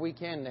whatever we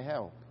can to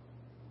help.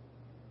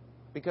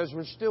 Because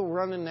we're still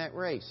running that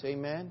race.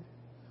 Amen?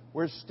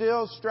 We're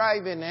still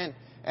striving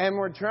and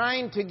we're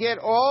trying to get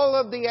all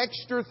of the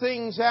extra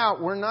things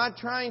out. We're not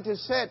trying to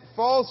set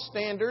false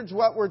standards.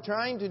 What we're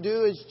trying to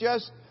do is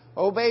just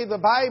obey the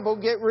Bible.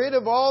 Get rid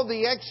of all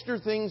the extra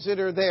things that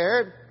are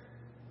there.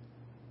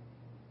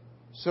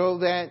 So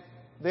that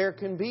there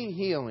can be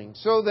healing.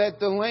 So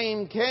that the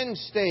lame can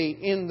stay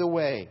in the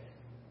way.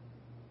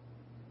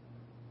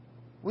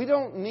 We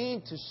don't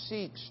need to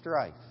seek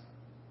strife.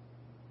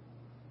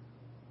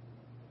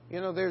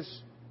 You know,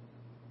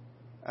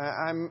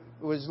 I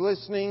was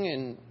listening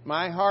and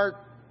my heart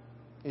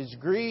is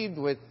grieved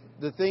with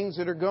the things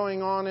that are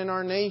going on in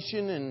our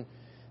nation.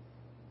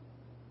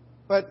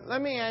 But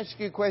let me ask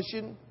you a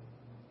question.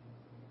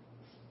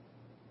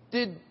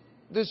 Did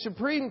the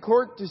Supreme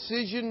Court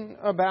decision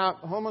about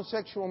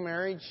homosexual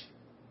marriage,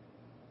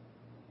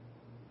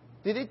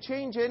 did it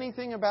change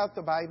anything about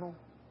the Bible?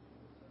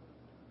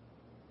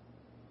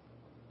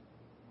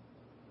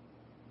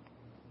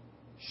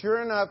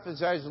 Sure enough,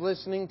 as I was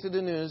listening to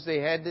the news, they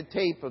had the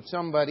tape of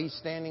somebody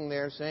standing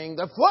there saying,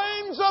 "The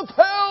flames of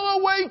hell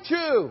await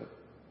you,"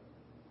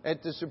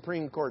 at the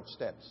Supreme Court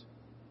steps.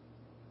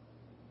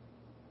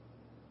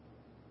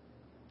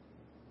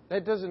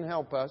 That doesn't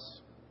help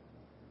us.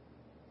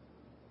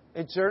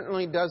 It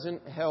certainly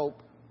doesn't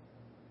help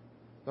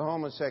the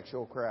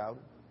homosexual crowd.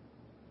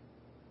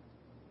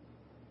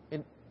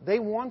 They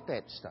want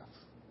that stuff.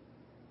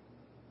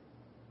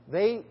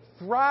 They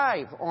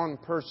thrive on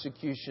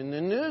persecution. The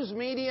news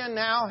media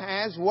now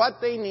has what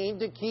they need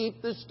to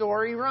keep the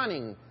story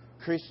running.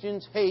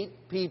 Christians hate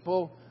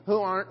people who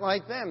aren't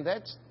like them.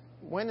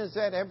 When has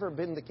that ever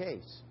been the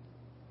case?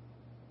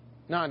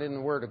 Not in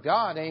the Word of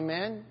God,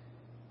 amen?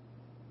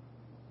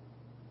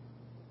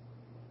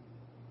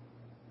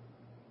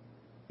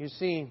 You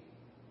see,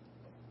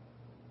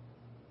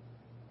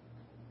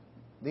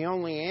 the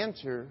only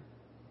answer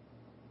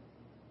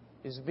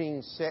is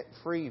being set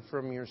free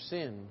from your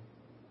sin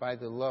by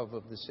the love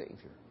of the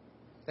Savior.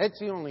 That's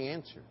the only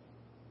answer.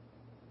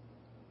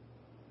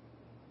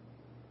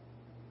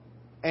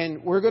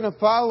 And we're going to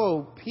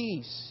follow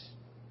peace.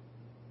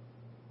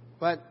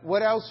 But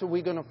what else are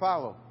we going to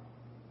follow?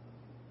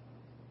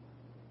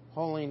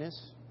 Holiness.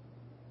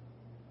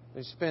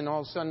 We spent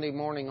all Sunday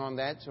morning on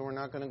that, so we're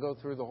not going to go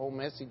through the whole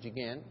message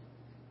again.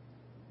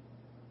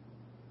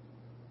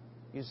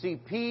 You see,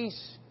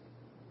 peace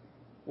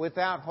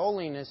without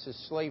holiness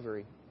is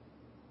slavery.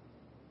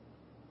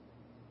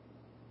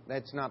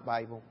 That's not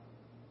Bible.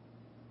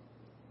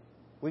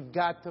 We've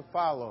got to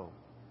follow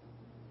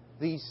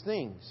these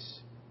things.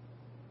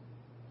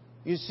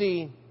 You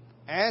see,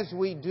 as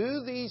we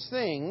do these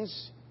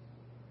things,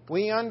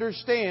 we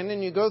understand,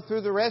 and you go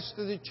through the rest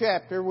of the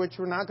chapter, which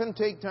we're not going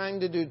to take time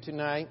to do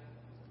tonight.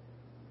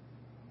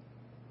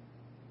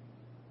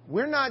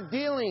 We're not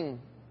dealing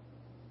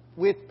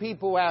with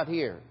people out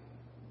here.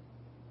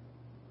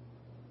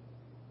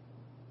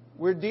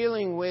 We're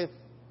dealing with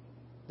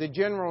the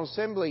General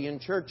Assembly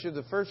and Church of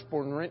the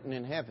Firstborn written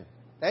in heaven.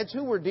 That's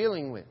who we're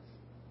dealing with.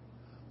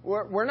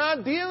 We're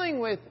not dealing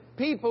with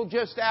people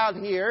just out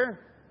here.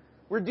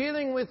 We're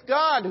dealing with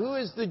God, who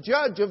is the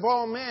judge of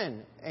all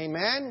men.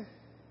 Amen?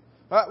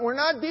 We're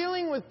not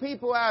dealing with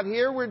people out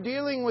here. We're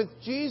dealing with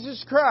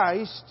Jesus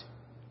Christ,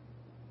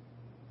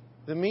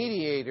 the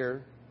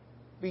mediator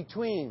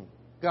between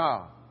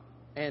God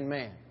and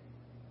man.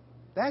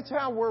 That's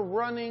how we're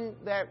running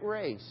that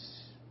race.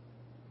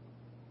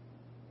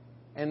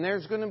 And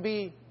there's going to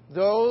be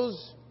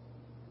those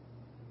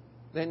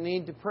that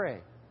need to pray.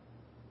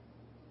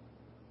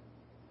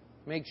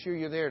 Make sure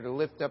you're there to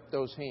lift up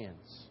those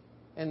hands.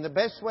 And the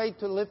best way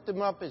to lift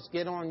them up is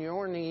get on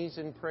your knees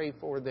and pray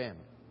for them.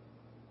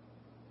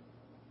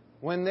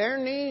 When their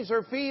knees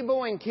are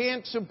feeble and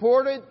can't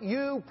support it,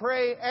 you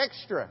pray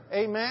extra.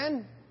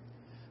 Amen?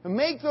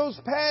 Make those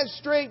paths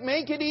straight.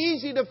 Make it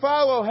easy to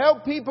follow.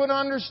 Help people to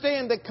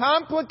understand that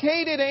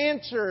complicated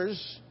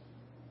answers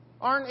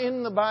aren't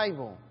in the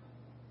Bible.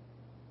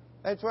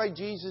 That's why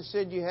Jesus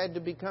said you had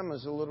to become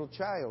as a little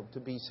child to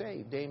be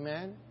saved.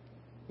 Amen?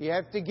 You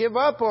have to give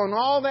up on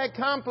all that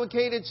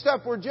complicated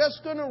stuff. We're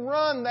just going to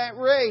run that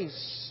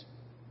race.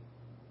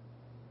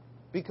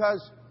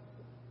 Because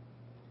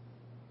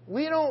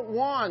we don't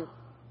want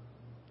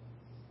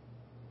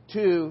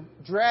to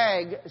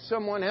drag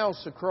someone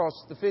else across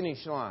the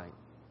finish line.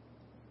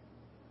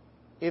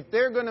 If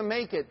they're going to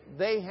make it,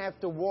 they have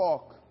to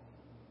walk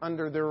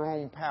under their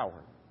own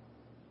power.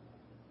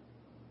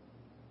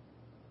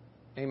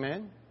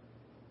 Amen?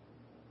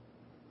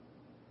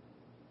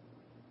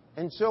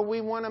 And so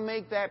we want to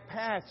make that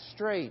path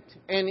straight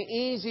and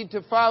easy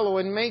to follow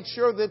and make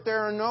sure that there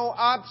are no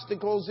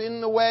obstacles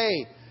in the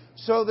way,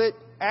 so that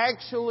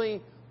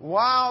actually,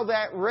 while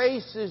that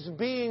race is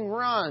being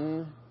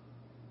run,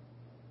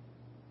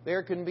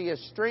 there can be a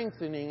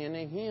strengthening and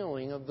a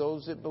healing of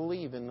those that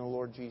believe in the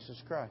Lord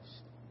Jesus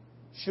Christ.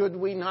 Should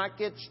we not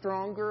get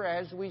stronger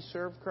as we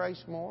serve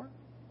Christ more?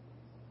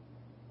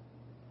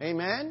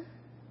 Amen?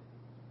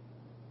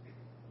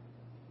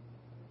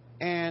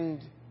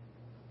 And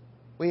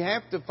we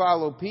have to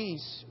follow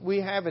peace.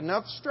 We have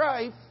enough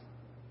strife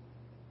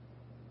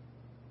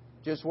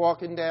just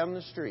walking down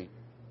the street.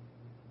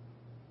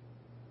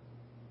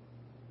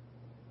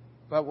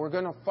 But we're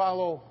going to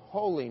follow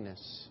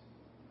holiness,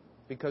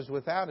 because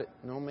without it,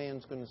 no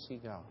man's going to see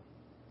God.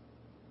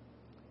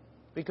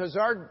 Because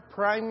our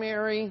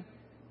primary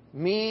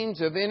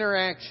means of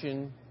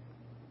interaction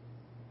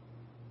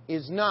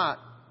is not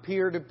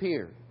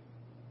peer-to-peer.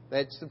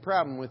 That's the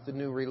problem with the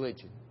new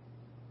religion.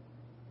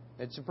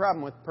 That's the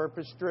problem with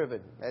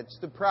purpose-driven. That's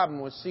the problem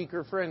with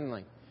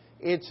seeker-friendly.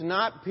 It's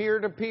not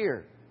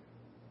peer-to-peer.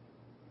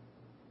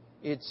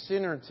 It's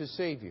sinner to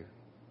Savior.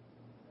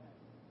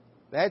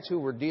 That's who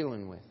we're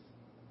dealing with.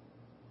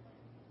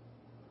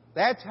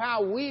 That's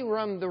how we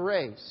run the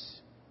race.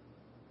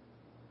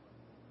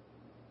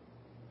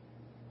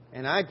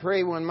 And I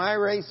pray when my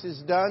race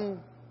is done,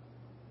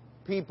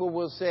 people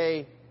will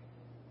say,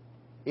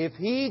 if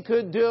he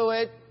could do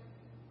it,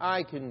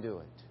 I can do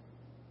it.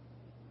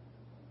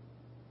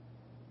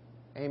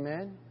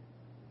 Amen?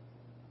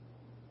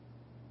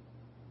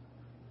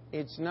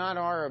 It's not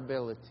our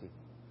ability.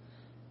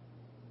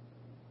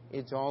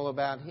 It's all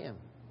about Him.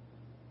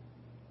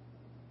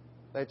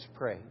 Let's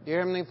pray. Dear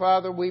Heavenly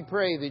Father, we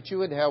pray that You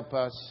would help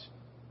us.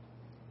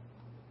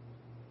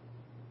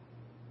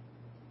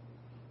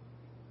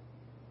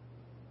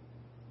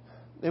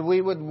 That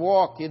we would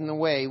walk in the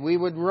way. We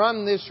would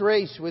run this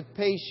race with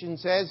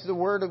patience as the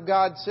Word of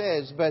God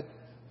says. But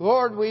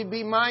Lord, we'd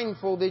be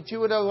mindful that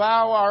You would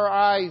allow our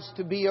eyes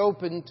to be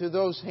open to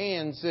those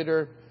hands that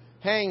are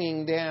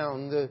hanging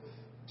down,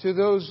 to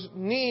those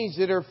knees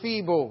that are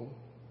feeble.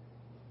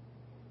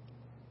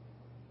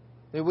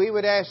 That we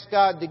would ask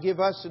God to give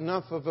us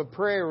enough of a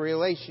prayer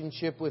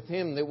relationship with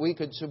Him that we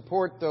could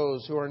support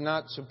those who are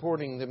not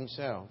supporting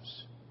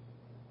themselves.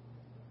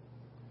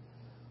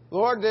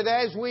 Lord, that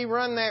as we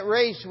run that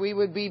race, we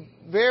would be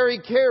very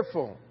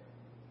careful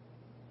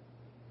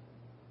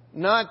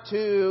not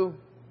to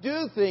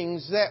do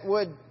things that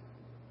would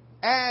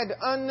add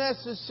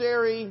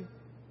unnecessary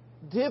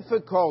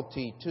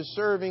difficulty to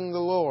serving the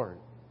Lord.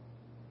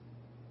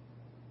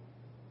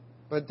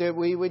 But that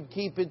we would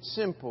keep it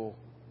simple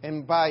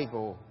and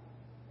Bible.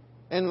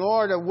 And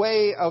Lord, a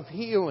way of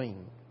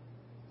healing.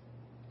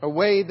 A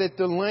way that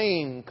the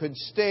lame could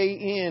stay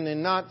in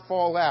and not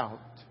fall out.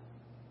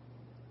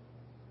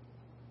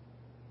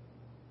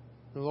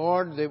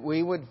 Lord, that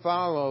we would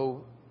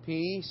follow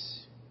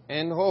peace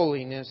and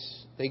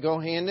holiness. They go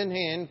hand in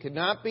hand, could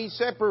not be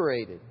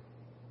separated.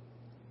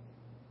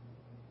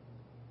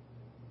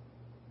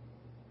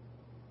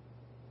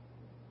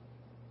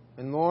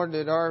 And Lord,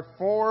 that our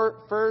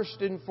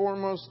first and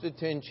foremost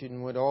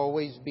attention would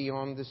always be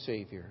on the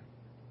Savior.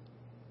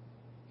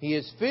 He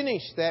has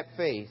finished that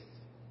faith.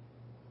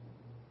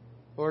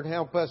 Lord,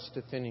 help us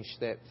to finish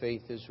that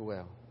faith as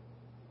well.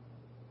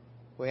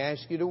 We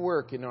ask You to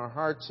work in our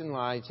hearts and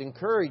lives.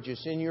 Encourage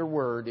us in Your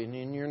Word, and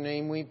in Your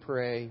name we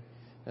pray.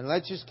 And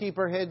let's just keep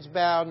our heads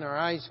bowed and our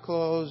eyes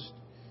closed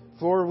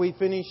before we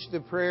finish the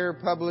prayer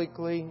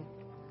publicly.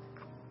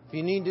 If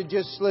you need to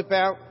just slip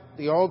out,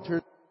 the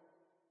altar